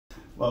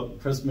Well,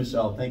 Chris,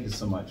 Michelle, thank you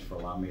so much for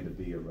allowing me to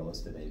be a real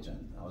estate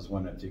agent. I was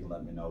wondering if you could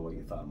let me know what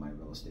you thought of my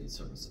real estate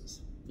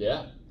services.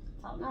 Yeah.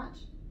 Top notch.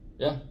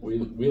 Yeah,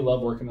 we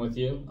love working with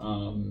you.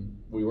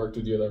 We worked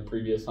with you at our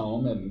previous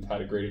home and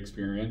had a great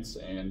experience,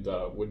 and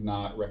would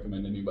not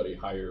recommend anybody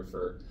hire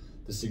for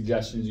the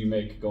suggestions you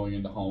make going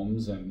into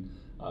homes, and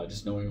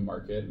just knowing the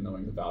market and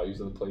knowing the values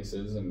of the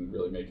places and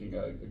really making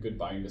a good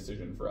buying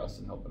decision for us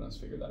and helping us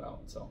figure that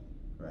out. So.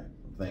 Right.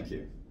 Well, thank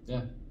you.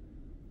 Yeah.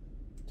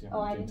 Oh,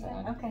 I didn't say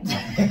that. Okay.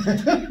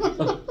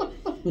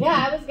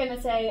 Yeah, I was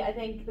gonna say, I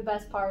think the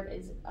best part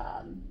is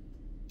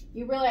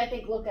you really, I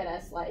think, look at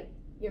us like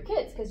your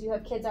kids, because you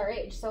have kids our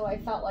age. So I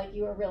felt like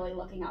you were really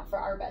looking out for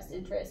our best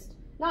interest,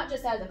 not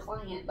just as a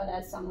client, but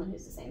as someone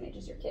who's the same age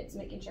as your kids,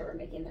 making sure we're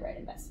making the right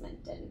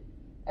investment and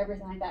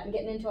everything like that, and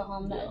getting into a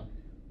home that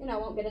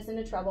won't get us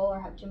into trouble or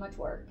have too much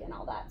work and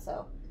all that.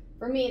 So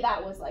for me,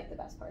 that was like the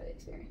best part of the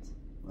experience.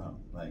 Oh,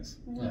 thanks.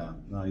 Mm-hmm. Yeah.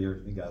 No,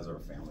 you guys are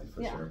a family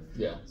for sure.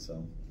 Yeah.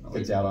 So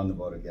kids out on the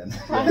boat again.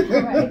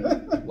 Right.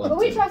 But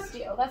we trust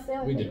you. That's the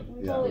other thing.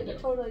 We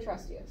totally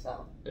trust you.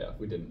 So. Yeah, if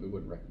we didn't, we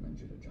wouldn't recommend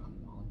you to John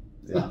and Molly.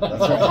 Yeah,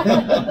 that's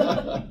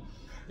right.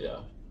 Yeah.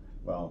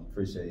 Well,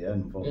 appreciate you,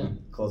 and we'll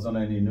close on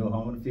any new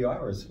home in a few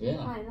hours. Yeah.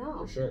 I know.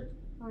 For sure.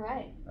 All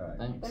right. All right.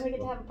 Thanks. Then we get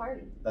to have a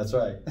party. That's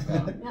right.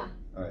 Yeah.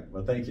 All right.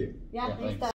 Well, thank you. Yeah. Thanks.